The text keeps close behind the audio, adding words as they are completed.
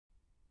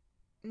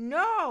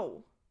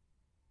No!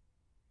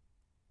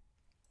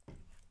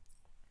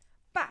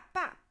 Ba,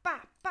 ba, ba,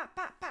 ba,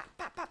 ba, ba,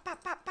 ba, ba, ba,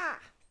 ba, ba.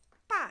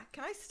 Ba.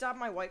 Can I stab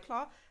my White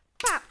Claw?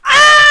 Ba.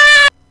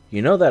 Ah!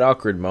 You know that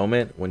awkward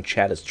moment when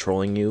chat is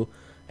trolling you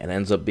and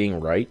ends up being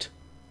right?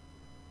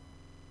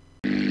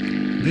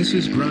 This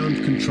is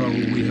ground control.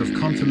 We have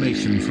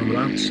confirmation from an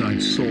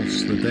outside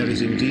source that there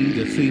is indeed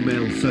a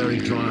female furry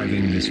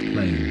driving this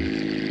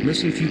plane.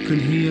 Miss, if you can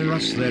hear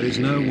us, there is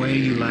no way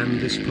you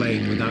land this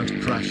plane without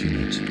crashing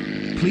it.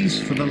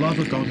 Please, for the love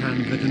of God,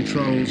 hand the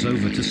controls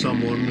over to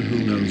someone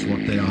who knows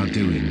what they are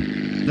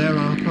doing. There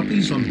are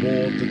puppies on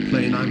board the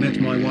plane. I met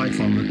my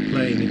wife on the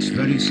plane. It's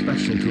very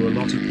special to a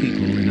lot of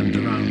people in and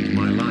around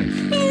my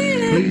life.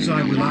 Please,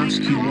 I will ask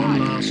you one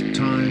last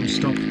time,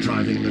 stop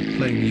driving that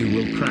plane. You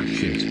will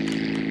crash it.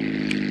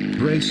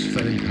 Brace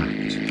for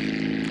impact.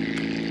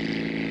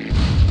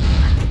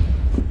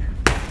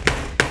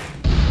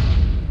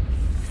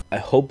 I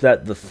hope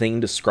that the thing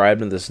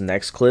described in this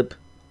next clip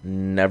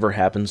never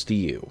happens to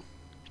you.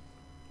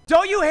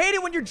 Don't you hate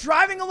it when you're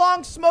driving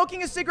along,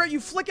 smoking a cigarette, you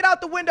flick it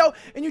out the window,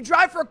 and you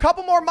drive for a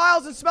couple more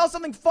miles and smell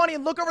something funny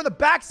and look over the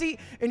backseat,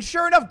 and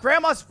sure enough,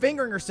 Grandma's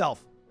fingering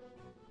herself?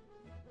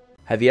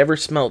 Have you ever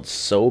smelled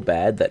so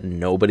bad that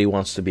nobody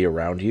wants to be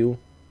around you?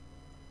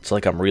 It's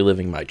like I'm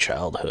reliving my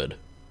childhood.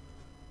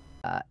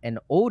 An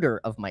odor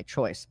of my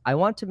choice. I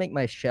want to make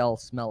my shell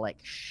smell like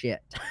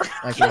shit.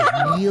 Like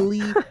a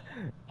really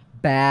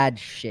bad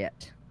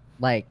shit.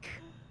 Like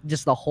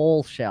just the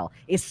whole shell,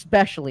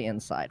 especially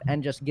inside,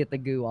 and just get the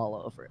goo all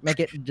over it. Make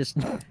it just,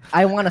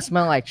 I want to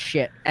smell like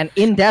shit, and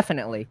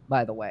indefinitely,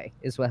 by the way,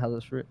 is how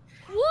this root.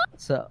 What?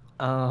 So,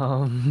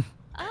 Oh.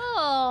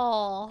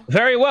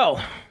 Very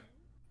well.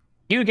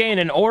 You gain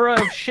an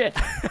aura of shit.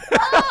 Oh,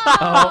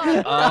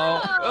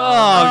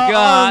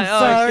 God.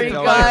 Sorry,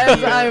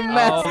 guys. I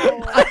messed.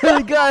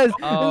 Guys,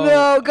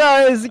 no,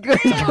 guys,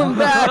 come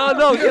back.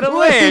 No, get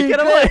away. Get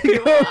away.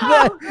 Come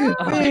back.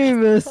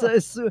 Beavis, I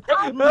swear.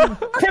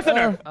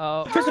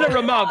 Prisoner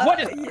Ramog,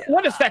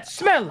 what is that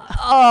smell? Oh,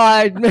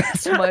 I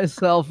messed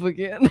myself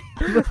again.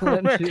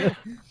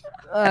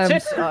 I'm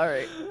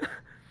sorry.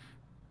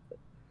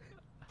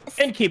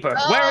 Innkeeper,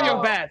 where are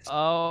your bats?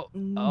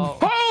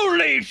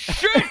 Holy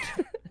shit!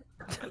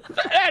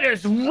 That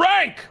is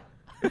rank!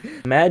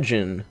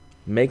 Imagine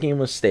making a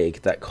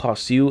mistake that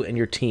costs you and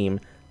your team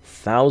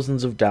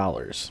thousands of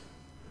dollars.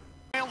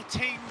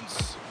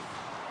 Teams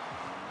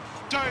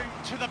down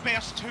to the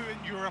best two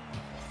in Europe.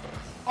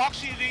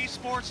 Oxygen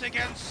Esports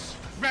against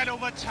Renault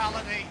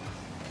Vitality.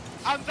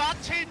 And that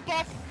team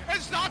buff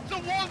is not the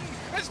one,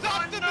 is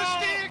not the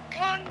mistake!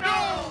 Oh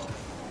no!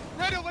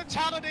 Renault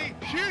Vitality,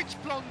 huge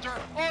blunder.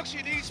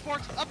 Oxygen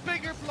Esports, a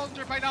bigger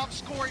blunder by not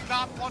scoring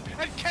that one.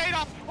 And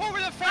K-Dop over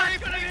the ferry.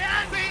 Be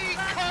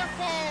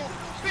careful!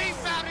 Be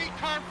very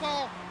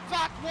careful!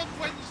 That one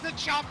wins the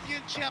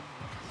championship.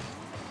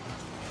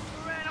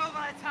 Renault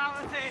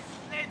Vitality,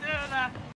 they do that.